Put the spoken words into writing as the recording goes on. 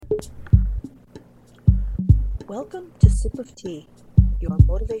Welcome to Sip of Tea, your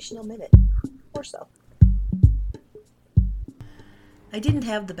motivational minute, or so. I didn't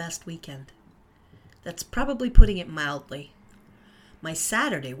have the best weekend. That's probably putting it mildly. My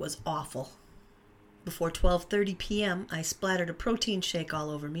Saturday was awful. Before 12:30 p.m., I splattered a protein shake all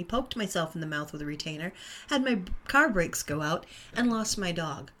over me, poked myself in the mouth with a retainer, had my car brakes go out, and lost my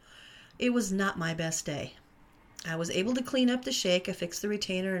dog. It was not my best day. I was able to clean up the shake, I fixed the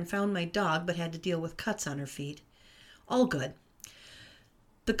retainer, and found my dog, but had to deal with cuts on her feet. All good.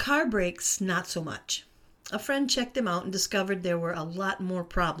 The car brakes, not so much. A friend checked them out and discovered there were a lot more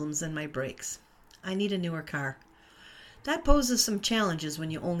problems than my brakes. I need a newer car. That poses some challenges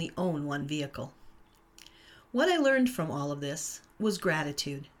when you only own one vehicle. What I learned from all of this was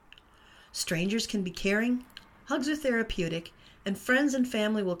gratitude. Strangers can be caring, hugs are therapeutic, and friends and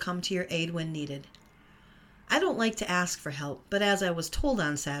family will come to your aid when needed. I don't like to ask for help, but as I was told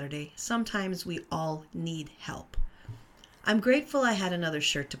on Saturday, sometimes we all need help. I'm grateful I had another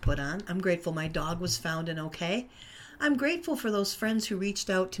shirt to put on. I'm grateful my dog was found and okay. I'm grateful for those friends who reached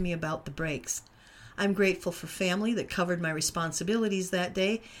out to me about the brakes. I'm grateful for family that covered my responsibilities that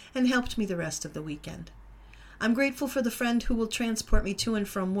day and helped me the rest of the weekend. I'm grateful for the friend who will transport me to and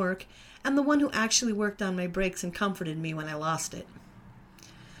from work and the one who actually worked on my brakes and comforted me when I lost it.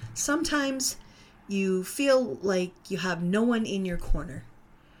 Sometimes you feel like you have no one in your corner.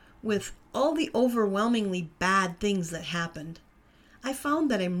 With all the overwhelmingly bad things that happened, I found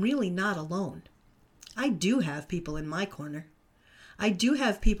that I'm really not alone. I do have people in my corner. I do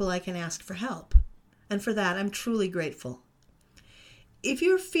have people I can ask for help. And for that, I'm truly grateful. If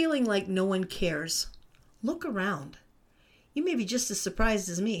you're feeling like no one cares, look around. You may be just as surprised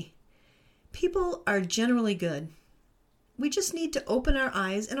as me. People are generally good. We just need to open our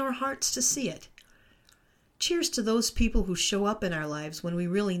eyes and our hearts to see it. Cheers to those people who show up in our lives when we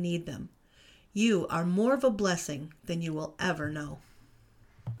really need them. You are more of a blessing than you will ever know.